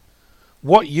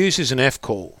What use is an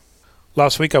F-call?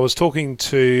 Last week I was talking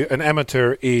to an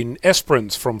amateur in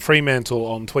Esperance from Fremantle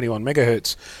on 21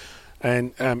 megahertz,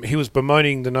 and he was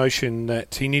bemoaning the notion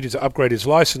that he needed to upgrade his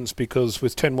license because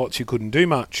with 10 watts you couldn't do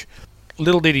much.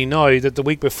 Little did he know that the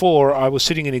week before I was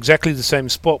sitting in exactly the same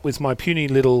spot with my puny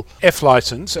little F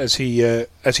license as he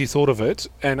thought of it,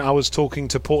 and I was talking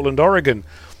to Portland, Oregon.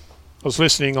 I was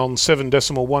listening on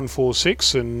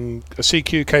 7.146 and a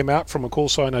CQ came out from a call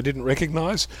sign I didn't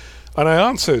recognise, and I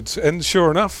answered, and sure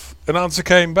enough an answer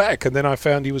came back, and then I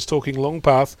found he was talking long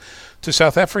path to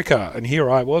South Africa, and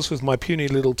here I was with my puny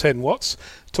little 10 watts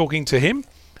talking to him.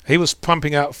 He was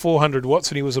pumping out 400 watts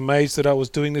and he was amazed that I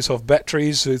was doing this off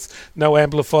batteries with no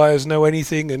amplifiers, no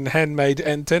anything, and handmade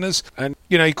antennas. And,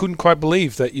 he couldn't quite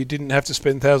believe that you didn't have to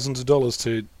spend thousands of dollars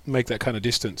to make that kind of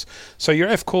distance. So your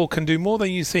F-call can do more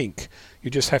than you think.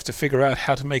 You just have to figure out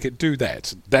how to make it do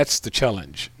that. That's the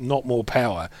challenge, not more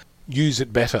power. Use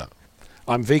it better.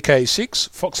 I'm VK6,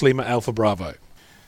 Fox Lima Alpha Bravo.